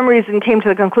 for some reason came to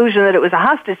the conclusion that it was a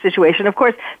hostage situation. Of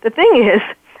course, the thing is,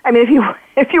 if you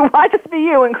watch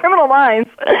SVU and Criminal Minds,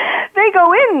 they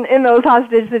go in those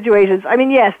hostage situations.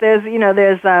 Yes,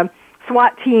 there's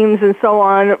SWAT teams and so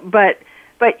on, but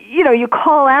you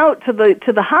call out to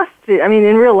the hostage.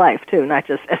 In real life too, not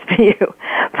just SVU,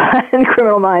 but in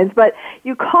Criminal Minds. But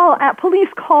you police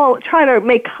try to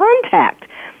make contact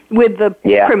with the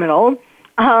criminal.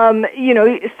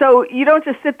 So you don't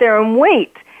just sit there and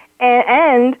wait.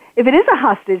 And if it is a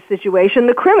hostage situation,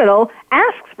 the criminal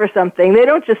asks for something. They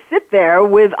don't just sit there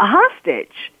with a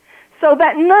hostage. So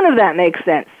none of that makes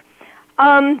sense.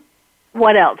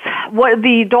 What else?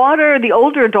 The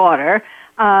older daughter,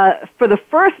 for the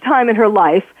first time in her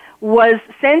life, was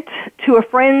sent to a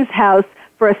friend's house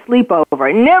for a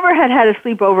sleepover. Never had a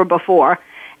sleepover before.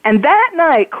 And that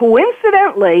night,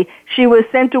 coincidentally, she was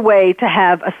sent away to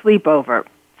have a sleepover.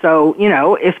 So,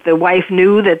 if the wife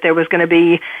knew that there was going to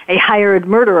be a hired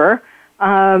murderer,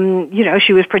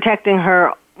 she was protecting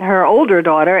her older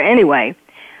daughter anyway.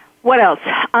 What else?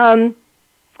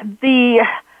 The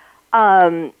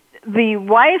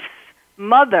wife's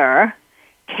mother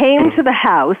came to the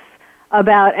house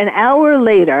about an hour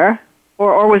later,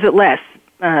 or was it less,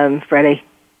 Freddie?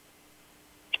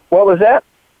 What was that?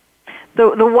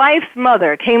 The wife's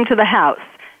mother came to the house.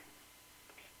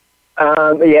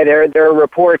 There are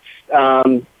reports. What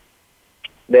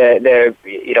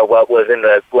was in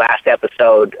the last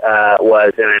episode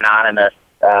was an anonymous,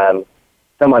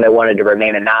 someone that wanted to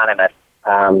remain anonymous,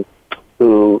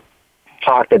 who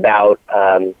talked about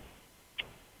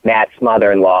Matt's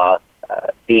mother-in-law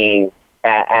being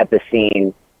at the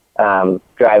scene,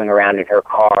 driving around in her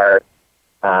car,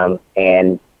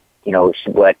 and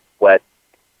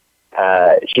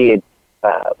she had.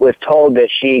 Was told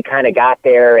that she kind of got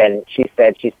there, and she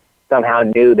said she somehow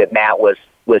knew that Matt was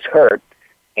hurt,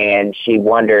 and she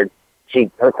wondered.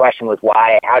 her question was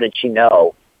why, how did she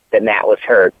know that Matt was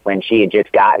hurt when she had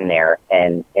just gotten there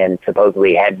and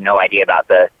supposedly had no idea about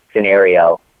the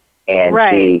scenario. And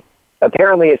she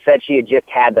apparently it said she had just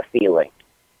had the feeling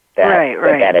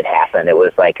that had happened. It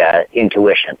was like a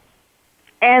intuition.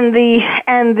 And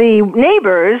the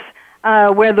neighbors,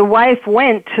 where the wife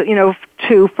went,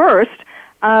 to first,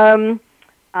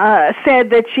 said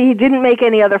that she didn't make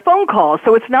any other phone calls.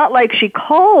 So it's not like she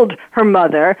called her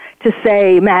mother to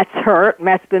say Matt's hurt,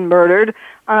 Matt's been murdered.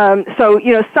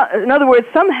 In other words,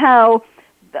 somehow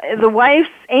the wife's,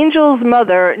 Angel's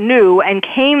mother, knew and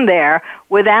came there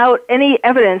without any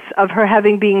evidence of her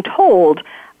having been told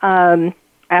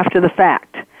after the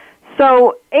fact.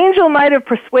 So Angel might have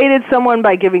persuaded someone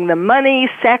by giving them money,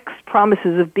 sex,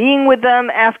 promises of being with them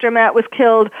after Matt was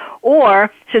killed, or,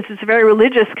 since it's a very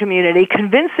religious community,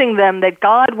 convincing them that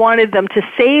God wanted them to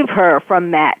save her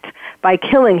from Matt by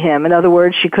killing him. In other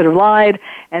words, she could have lied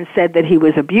and said that he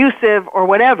was abusive or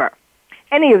whatever.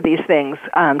 Any of these things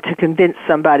to convince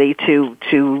somebody to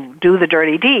do the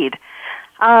dirty deed.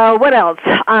 What else?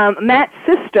 Matt's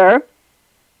sister,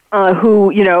 who,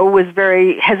 was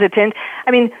very hesitant.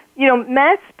 I mean,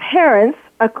 Matt's parents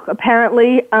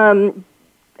apparently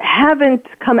haven't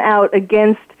come out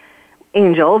against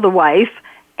Angel, the wife,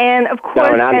 and of course...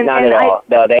 No, not at all.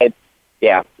 No,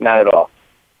 not at all.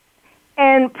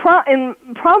 And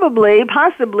possibly,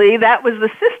 that was the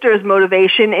sister's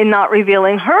motivation in not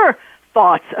revealing her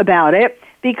thoughts about it,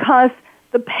 because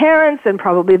the parents, and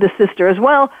probably the sister as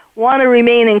well, want to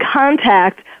remain in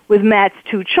contact with Matt's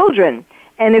two children.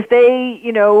 And if they,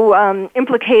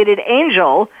 implicated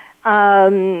Angel,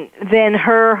 then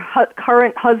her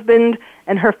current husband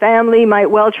and her family might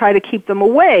well try to keep them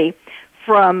away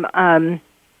from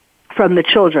the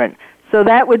children. So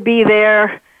that would be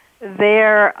their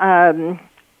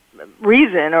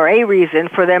reason, or a reason,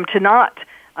 for them to not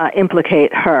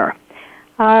implicate her.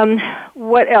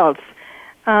 What else?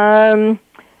 There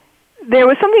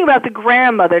was something about the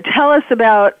grandmother. Tell us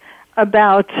about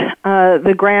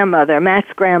the grandmother,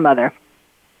 Matt's grandmother.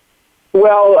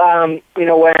 Well,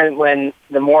 when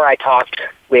the more I talked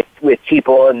with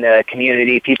people in the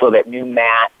community, people that knew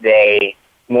Matt,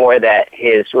 that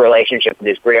his relationship with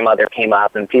his grandmother came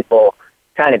up, and people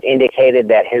kind of indicated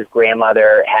that his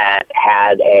grandmother had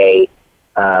a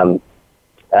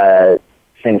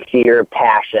sincere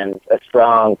passion, a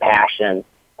strong passion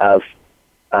of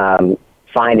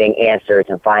finding answers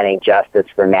and finding justice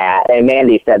for Matt. And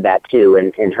Mandy said that too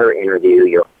in her interview.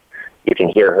 You can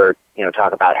hear her,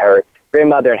 talk about her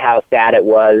grandmother and how sad it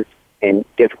was and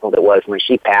difficult it was when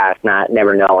she passed,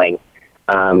 never knowing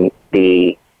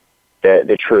the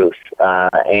truth.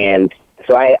 And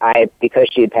so I because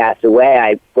she had passed away,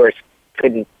 I of course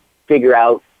couldn't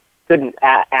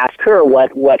ask her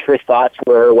what her thoughts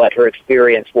were, what her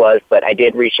experience was, but I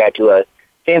did reach out to a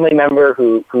family member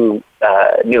who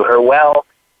knew her well,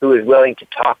 who was willing to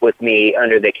talk with me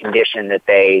under the condition that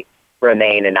they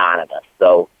remain anonymous.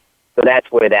 So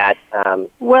that's where that they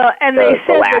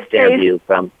said last interview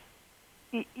from.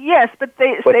 Yes, but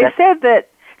they said that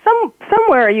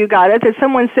somewhere you got it, that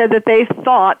someone said that they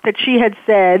thought that she had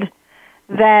said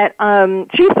that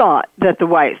she thought that the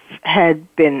wife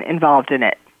had been involved in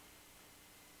it.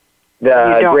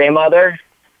 The grandmother?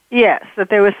 Yes, that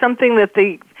there was something that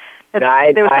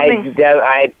I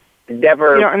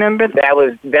never. You don't remember? That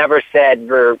was never said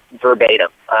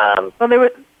verbatim. Well, there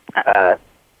was.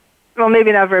 Well,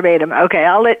 maybe not verbatim. Okay,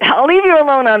 I'll leave you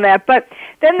alone on that. But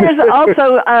then there's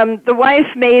also the wife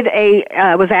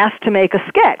was asked to make a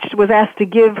sketch. Was asked to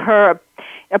give her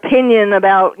opinion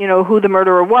about who the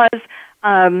murderer was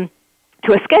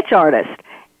to a sketch artist.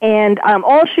 And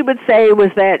all she would say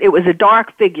was that it was a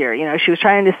dark figure. She was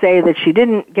trying to say that she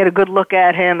didn't get a good look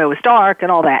at him. It was dark and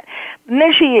all that. And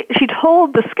then she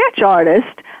told the sketch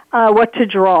artist what to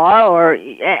draw,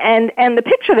 and the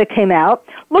picture that came out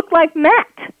looked like Matt.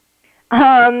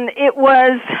 It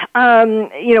was,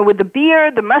 with the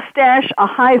beard, the mustache, a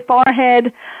high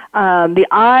forehead. The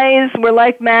eyes were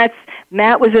like Matt's.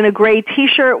 Matt was in a gray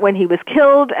T-shirt when he was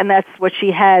killed, and that's what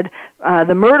she had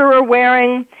the murderer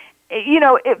wearing.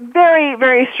 Very,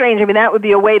 very strange. I mean, that would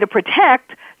be a way to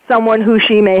protect someone who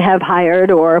she may have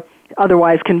hired or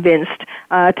otherwise convinced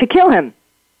to kill him.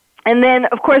 And then,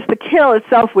 of course, the kill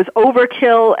itself was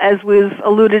overkill, as was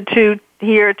alluded to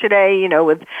here today,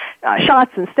 with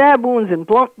shots and stab wounds and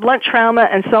blunt trauma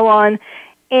and so on.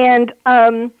 And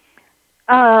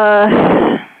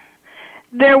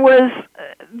there was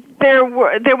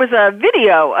a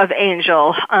video of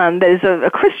Angel that is a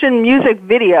Christian music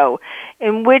video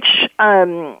in which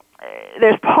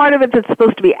there's part of it that's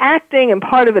supposed to be acting and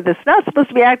part of it that's not supposed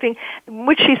to be acting,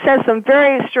 which she says some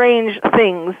very strange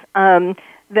things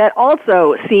that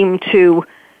also seem to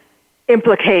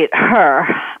implicate her.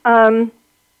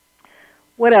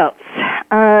 What else?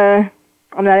 I'm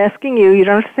not asking you. You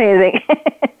don't have to say anything.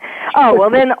 Oh, well,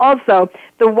 then also,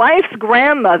 the wife's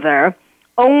grandmother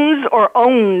owns or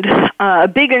owned a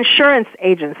big insurance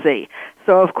agency.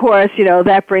 So, of course,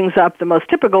 that brings up the most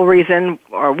typical reason,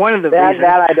 or one of the reasons.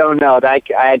 That I don't know.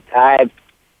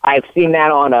 I've seen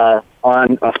that on a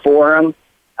forum.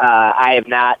 I have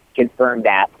not confirmed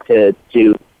that to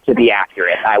be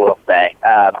accurate, I will say.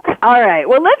 All right.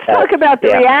 Well, let's talk about the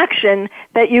reaction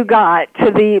that you got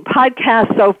to the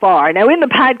podcast so far. Now, in the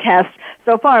podcast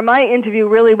so far, my interview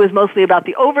really was mostly about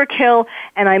the overkill,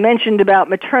 and I mentioned about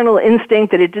maternal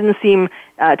instinct, that it didn't seem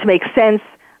to make sense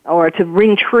or to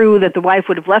ring true that the wife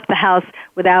would have left the house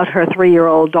without her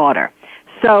 3-year-old daughter.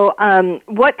 So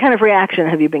what kind of reaction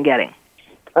have you been getting?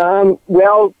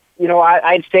 Well,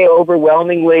 I'd say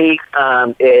overwhelmingly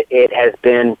it has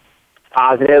been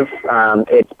positive.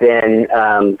 It's been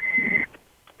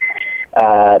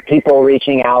people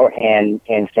reaching out and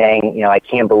saying, I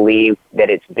can't believe that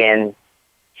it's been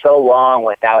so long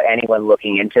without anyone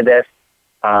looking into this,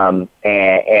 and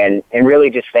really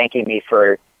just thanking me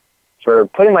for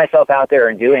putting myself out there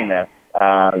and doing this.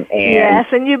 Yes,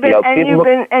 and you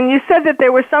said that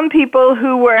there were some people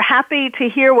who were happy to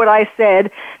hear what I said.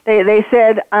 They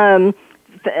said,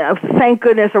 thank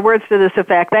goodness, or words to this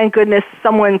effect, thank goodness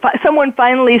someone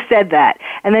finally said that.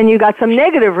 And then you got some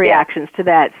negative reactions to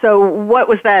that. So what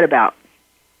was that about?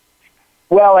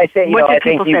 Well, I think,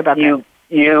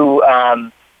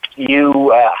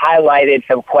 you highlighted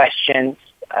some questions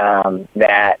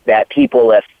that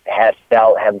people have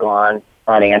felt have gone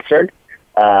unanswered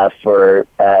for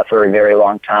a very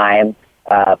long time.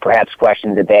 Perhaps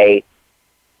questions that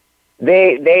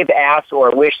they've asked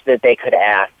or wished that they could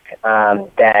ask.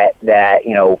 That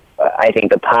I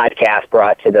think the podcast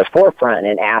brought to the forefront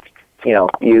and asked,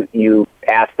 you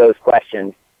asked those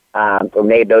questions or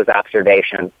made those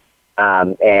observations,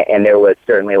 and there was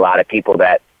certainly a lot of people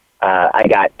that I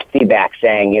got feedback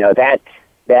saying, that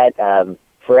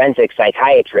forensic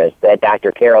psychiatrist, that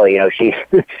Dr. Carole, she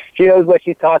knows what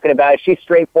she's talking about. She's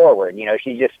straightforward.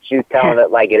 She's telling it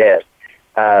like it is.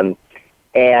 But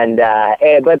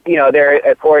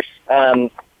there, of course,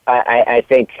 I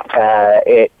think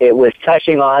it was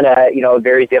touching on a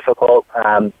very difficult,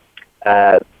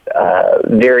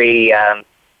 very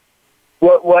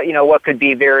what could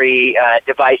be very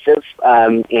divisive,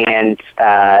 and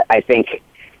I think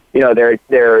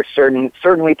there are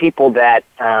certainly people that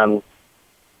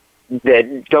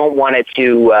that don't want it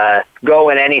to go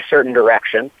in any certain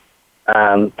direction,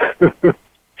 and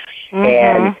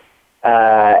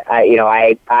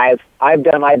I've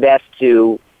done my best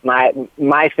to.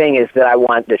 My thing is that I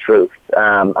want the truth.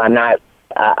 I'm not.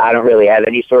 I don't really have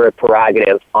any sort of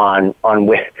prerogative on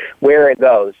where it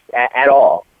goes at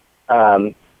all.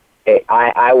 I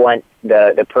want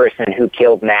the person who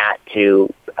killed Matt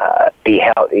to be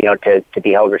held, to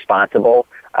be held responsible,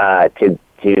 to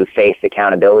face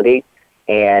accountability,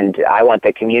 and I want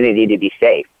the community to be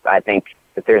safe. I think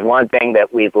if there's one thing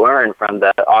that we've learned from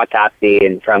the autopsy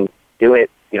and from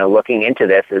looking into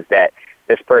this, is that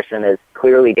this person is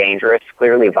clearly dangerous,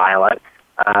 clearly violent,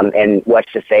 and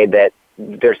what's to say that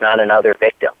there's not another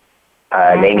victim?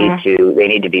 They need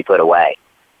to be put away.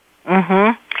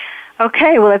 Mm-hmm.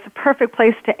 Okay, well, that's a perfect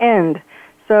place to end.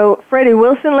 So, Freddie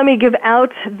Wilson, let me give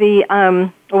out the.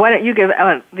 Why don't you give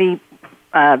out the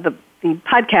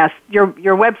podcast, your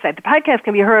website? The podcast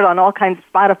can be heard on all kinds of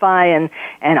Spotify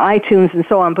and iTunes and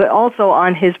so on, but also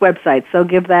on his website. So,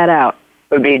 give that out.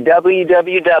 It would be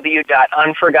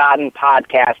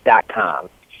www.unforgottenpodcast.com.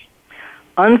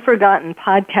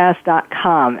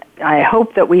 Unforgottenpodcast.com. I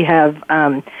hope that we have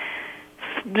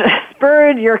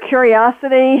spurred your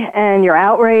curiosity and your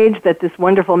outrage that this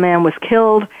wonderful man was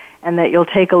killed, and that you'll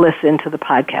take a listen to the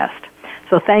podcast.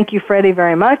 So thank you, Freddie,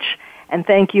 very much, and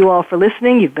thank you all for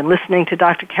listening. You've been listening to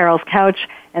Dr. Carole's Couch,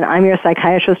 and I'm your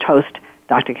psychiatrist host,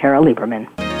 Dr. Carole Lieberman.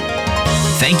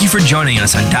 Thank you for joining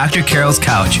us on Dr. Carole's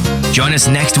Couch. Join us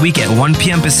next week at 1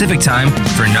 p.m. Pacific Time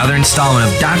for another installment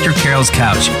of Dr. Carole's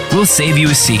Couch. We'll save you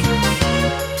a seat.